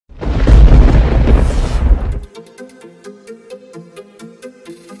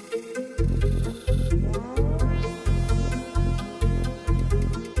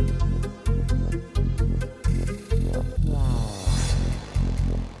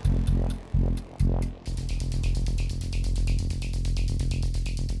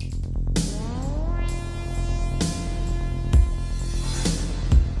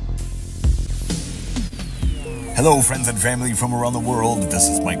Hello friends and family from around the world, this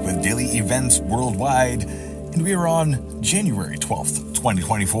is Mike with Daily Events Worldwide, and we are on January 12th,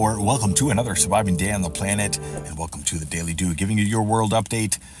 2024. Welcome to another surviving day on the planet, and welcome to the Daily Do, giving you your world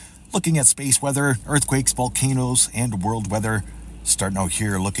update, looking at space weather, earthquakes, volcanoes, and world weather. Starting out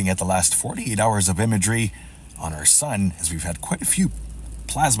here, looking at the last 48 hours of imagery on our sun, as we've had quite a few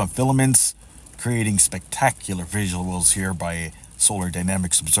plasma filaments, creating spectacular visuals here by Solar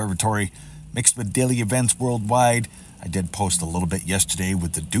Dynamics Observatory. Mixed with daily events worldwide. I did post a little bit yesterday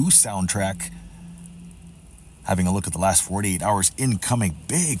with the Do soundtrack. Having a look at the last 48 hours, incoming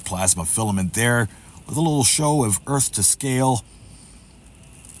big plasma filament there with a little show of Earth to scale.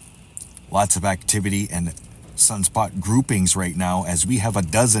 Lots of activity and sunspot groupings right now as we have a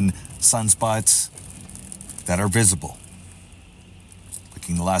dozen sunspots that are visible.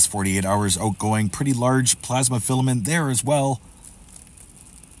 Looking the last 48 hours outgoing, pretty large plasma filament there as well.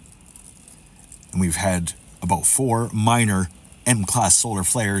 And we've had about 4 minor M-class solar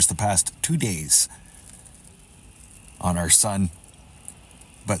flares the past 2 days on our sun,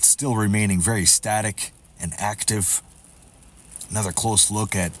 but still remaining very static and active. Another close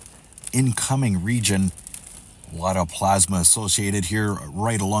look at incoming region. A lot of plasma associated here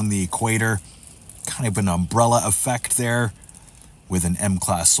right along the equator. Kind of an umbrella effect there with an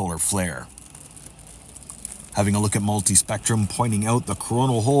M-class solar flare. Having a look at multi-spectrum, pointing out the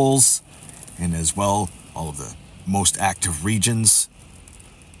coronal holes, and as well, all of the most active regions.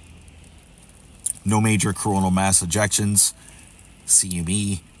 No major coronal mass ejections.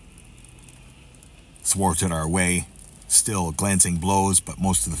 CME thwarted our way. Still glancing blows, but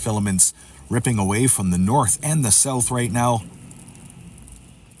most of the filaments ripping away from the north and the south right now.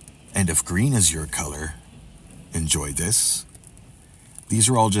 And if green is your color, enjoy this. These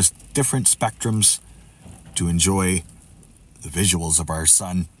are all just different spectrums to enjoy the visuals of our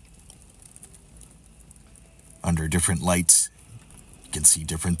sun. Under different lights, you can see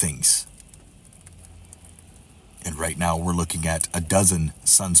different things. And right now we're looking at a dozen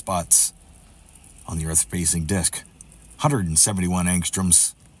sunspots on the Earth-facing disk. 171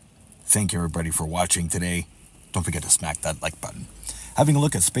 angstroms. Thank you everybody for watching today. Don't forget to smack that like button. Having a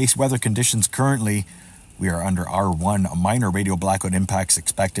look at space weather conditions currently, we are under R1, minor radio blackout impacts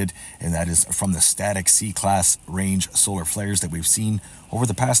expected, and that is from the static C-class range solar flares that we've seen over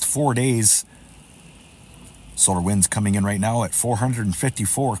the past 4 days. Solar winds coming in right now at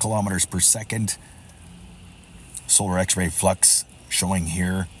 454 kilometers per second. Solar X-ray flux showing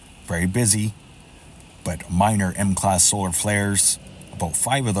here, very busy, but minor M-class solar flares, about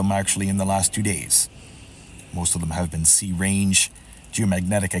 5 of them actually in the last 2 days. Most of them have been C-range,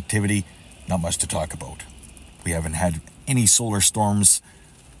 geomagnetic activity, not much to talk about. We haven't had any solar storms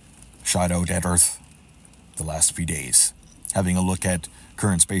shot out at Earth the last few days. Having a look at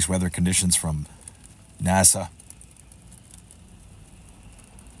current space weather conditions from NASA.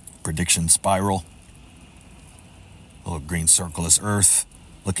 Prediction spiral. A little green circle is Earth.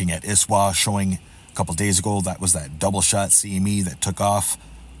 Looking at ISWA, showing a couple days ago that was that double shot CME that took off.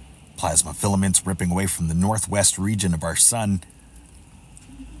 Plasma filaments ripping away from the northwest region of our sun.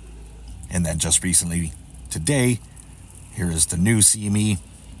 And then just recently, today, here is the new CME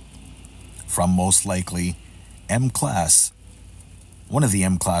from most likely M-class. One of the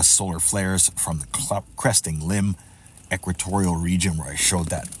M-class solar flares from the cresting limb equatorial region where I showed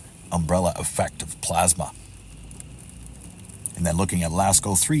that umbrella effect of plasma. And then looking at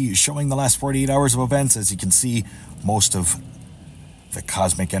LASCO 3, showing the last 48 hours of events. As you can see, most of the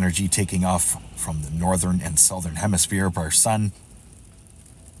cosmic energy taking off from the northern and southern hemisphere of our sun.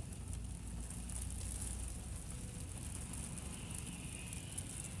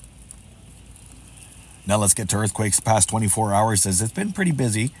 Now let's get to earthquakes the past 24 hours, as it's been pretty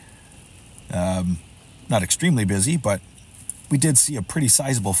busy. Not extremely busy, but we did see a pretty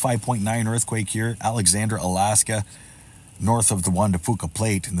sizable 5.9 earthquake here, Alexandria, Alaska, north of the Juan de Fuca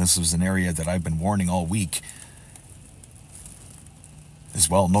Plate, and this was an area that I've been warning all week. As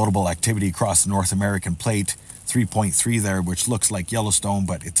well, notable activity across the North American Plate, 3.3 there, which looks like Yellowstone,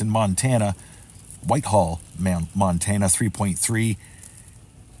 but it's in Montana. Whitehall, Montana, 3.3.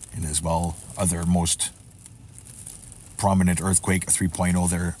 And as well, other most prominent earthquake, 3.0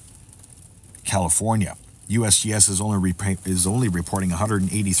 there, California. USGS is only reporting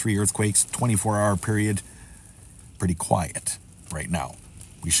 183 earthquakes, 24-hour period. Pretty quiet right now.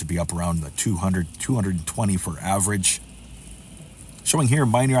 We should be up around the 200, 220 for average. Showing here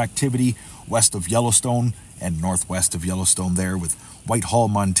minor activity west of Yellowstone and northwest of Yellowstone there with Whitehall,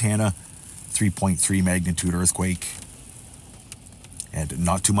 Montana, 3.3 magnitude earthquake. And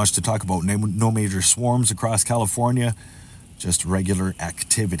not too much to talk about. No major swarms across California, just regular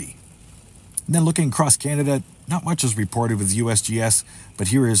activity. And then looking across Canada, not much is reported with USGS, but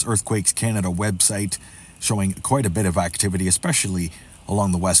here is Earthquakes Canada website showing quite a bit of activity, especially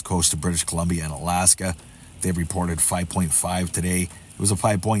along the west coast of British Columbia and Alaska. They reported 5.5 today. It was a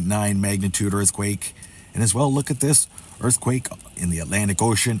 5.9 magnitude earthquake. And as well, look at this earthquake in the Atlantic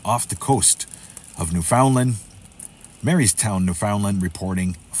Ocean off the coast of Newfoundland. Marystown, Newfoundland,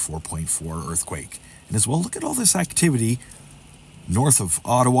 reporting a 4.4 earthquake. And as well, look at all this activity north of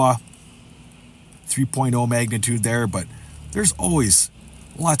Ottawa. 3.0 magnitude there, but there's always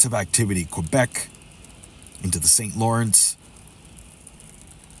lots of activity. Quebec, into the St. Lawrence.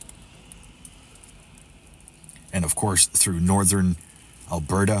 And of course, through northern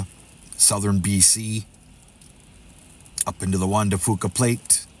Alberta, southern BC, up into the Juan de Fuca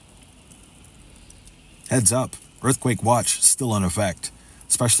Plate. Heads up, earthquake watch still in effect,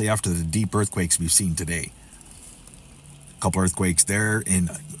 especially after the deep earthquakes we've seen today. A couple earthquakes there in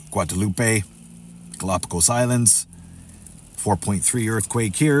Guadalupe, Galapagos Islands. 4.3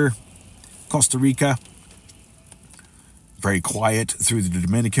 earthquake here. Costa Rica. Very quiet through the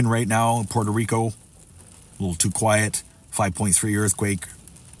Dominican right now. Puerto Rico, a little too quiet. 5.3 earthquake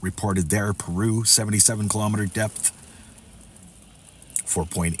reported there. Peru, 77 kilometer depth.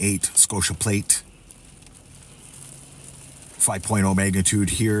 4.8 Scotia Plate. 5.0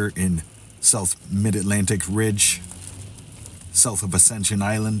 magnitude here in South Mid-Atlantic Ridge, south of Ascension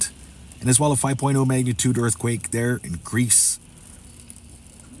Island. And as well a 5.0 magnitude earthquake there in Greece.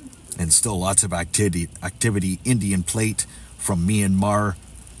 And still lots of activity. Indian Plate from Myanmar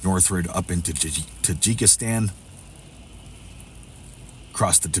northward up into Tajikistan.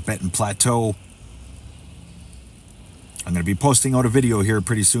 Across the Tibetan Plateau. I'm going to be posting out a video here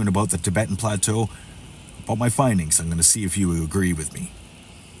pretty soon about the Tibetan Plateau, about my findings. I'm going to see if you agree with me.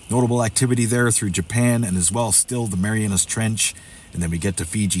 Notable activity there through Japan, and as well still the Marianas Trench. And then we get to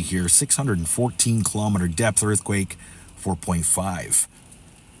Fiji here, 614 kilometer depth earthquake, 4.5.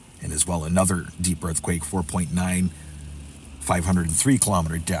 And as well another deep earthquake, 4.9, 503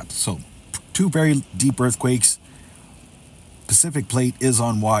 kilometer depth. So two very deep earthquakes. Pacific Plate is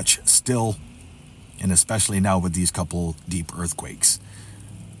on watch still, and especially now with these couple deep earthquakes.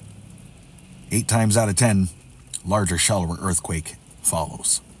 8 times out of 10, larger, shallower earthquake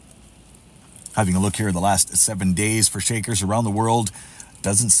follows. Having a look here the last 7 days for shakers around the world,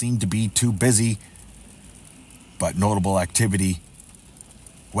 doesn't seem to be too busy, but notable activity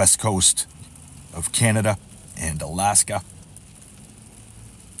west coast of Canada and Alaska.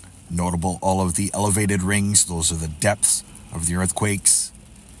 Notable all of the elevated rings, those are the depths of the earthquakes.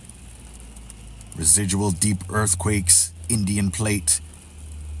 Residual deep earthquakes, Indian Plate,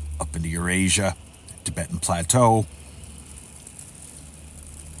 up into Eurasia, Tibetan Plateau.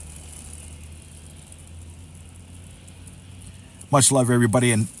 Much love,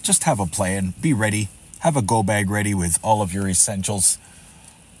 everybody, and just have a plan. Be ready. Have a go bag ready with all of your essentials.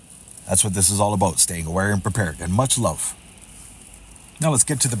 That's what this is all about, staying aware and prepared. And much love. Now let's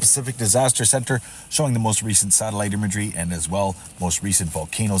get to the Pacific Disaster Center, showing the most recent satellite imagery and as well most recent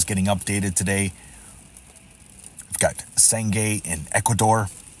volcanoes getting updated today. We've got Sangay in Ecuador,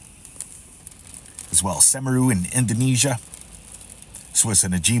 as well Semeru in Indonesia, Swiss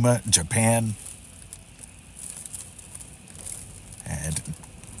and Najima, Japan. And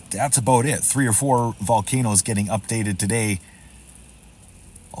that's about it. 3 or 4 volcanoes getting updated today.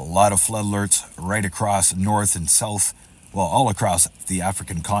 A lot of flood alerts right across north and south, well, all across the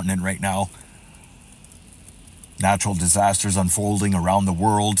African continent right now. Natural disasters unfolding around the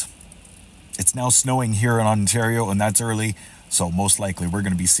world. It's now snowing here in Ontario, and that's early, so most likely we're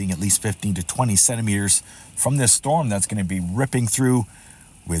going to be seeing at least 15 to 20 centimeters from this storm that's going to be ripping through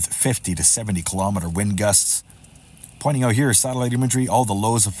with 50 to 70 kilometer wind gusts. Pointing out here, satellite imagery, all the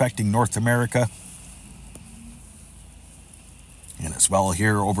lows affecting North America. And as well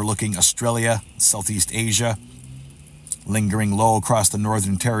here, overlooking Australia, Southeast Asia. Lingering low across the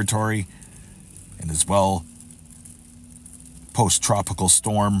Northern Territory. And as well, post-tropical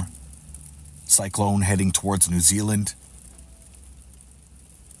storm, cyclone heading towards New Zealand.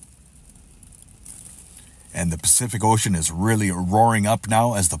 And the Pacific Ocean is really roaring up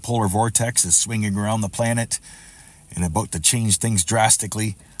now as the polar vortex is swinging around the planet and about to change things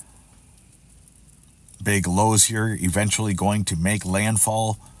drastically. Big lows here eventually going to make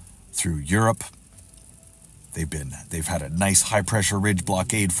landfall through Europe. They've had a nice high pressure ridge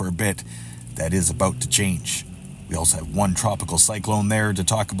blockade for a bit. That is about to change. We also have one tropical cyclone there to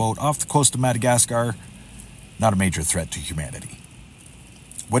talk about off the coast of Madagascar. Not a major threat to humanity.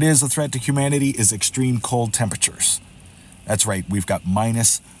 What is a threat to humanity is extreme cold temperatures. That's right, we've got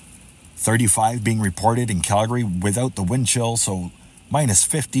minus 35 being reported in Calgary without the wind chill, so minus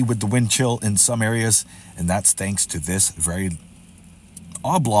 50 with the wind chill in some areas, and that's thanks to this very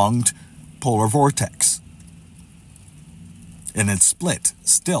oblonged polar vortex. And it's split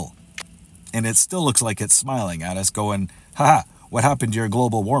still, and it still looks like it's smiling at us going, haha, what happened to your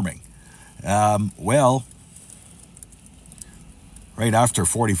global warming? Well, right after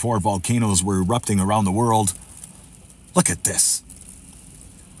 44 volcanoes were erupting around the world, look at this.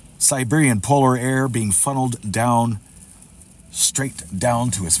 Siberian polar air being funneled down, straight down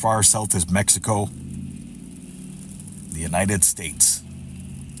to as far south as Mexico, the United States.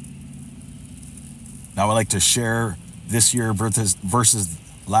 Now I like to share this year versus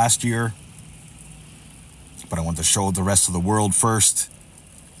last year, but I want to show the rest of the world first.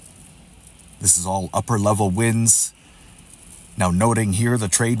 This is all upper level winds. Now noting here the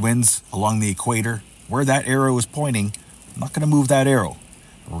trade winds along the equator, where that arrow is pointing, I'm not going to move that arrow.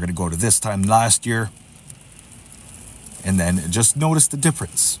 We're going to go to this time last year, and then just notice the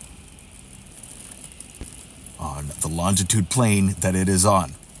difference on the longitude plane that it is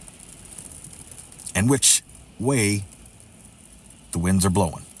on, and which way the winds are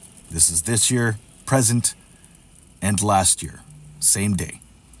blowing. This is this year, present, and last year, same day.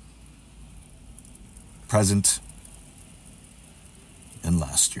 Present and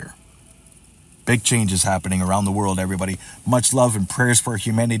last year. Big changes happening around the world, everybody. Much love and prayers for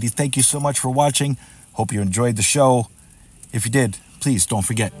humanity. Thank you so much for watching. Hope you enjoyed the show. If you did, please don't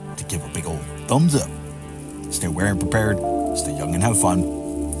forget to give a big old thumbs up. Stay aware and prepared, stay young and have fun,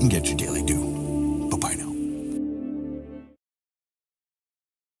 and get your daily due. Bye-bye now.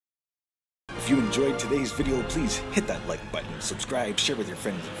 If you enjoyed today's video, please hit that like button, subscribe, share with your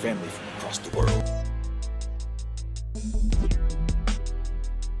friends and family from across the world.